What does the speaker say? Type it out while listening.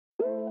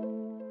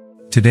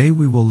Today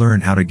we will learn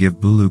how to give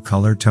blue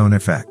color tone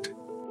effect.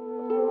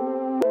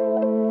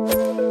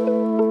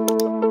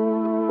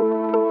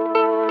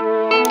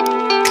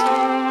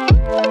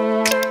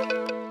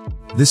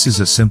 This is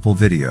a simple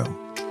video.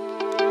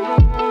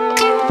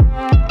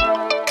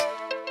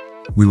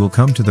 We will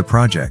come to the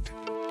project.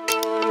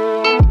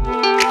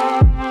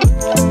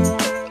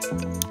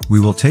 We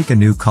will take a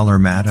new color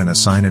matte and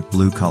assign it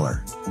blue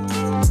color.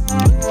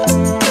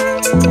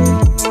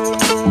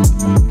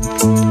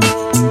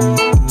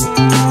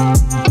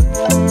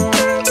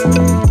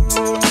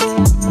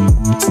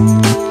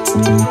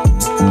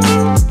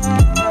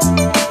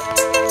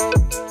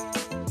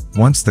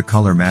 Once the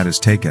color matte is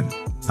taken,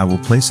 I will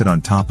place it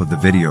on top of the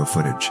video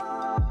footage.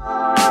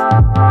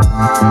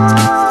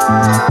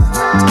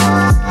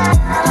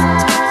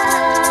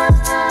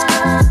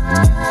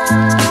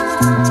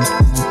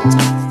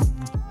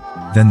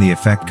 Then the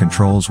effect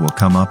controls will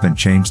come up and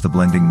change the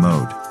blending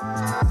mode.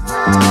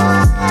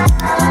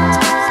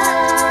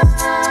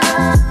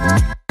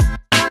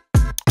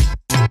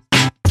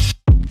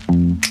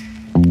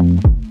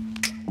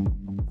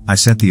 I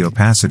set the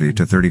opacity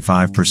to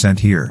 35%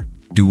 here.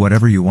 Do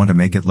whatever you want to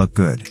make it look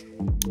good.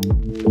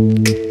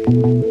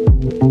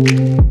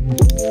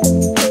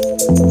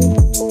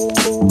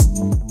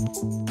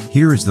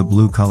 Here is the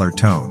blue color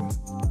tone.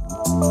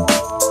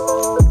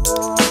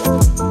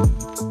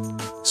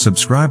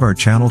 Subscribe our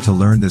channel to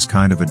learn this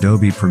kind of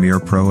Adobe Premiere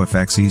Pro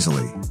effects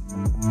easily.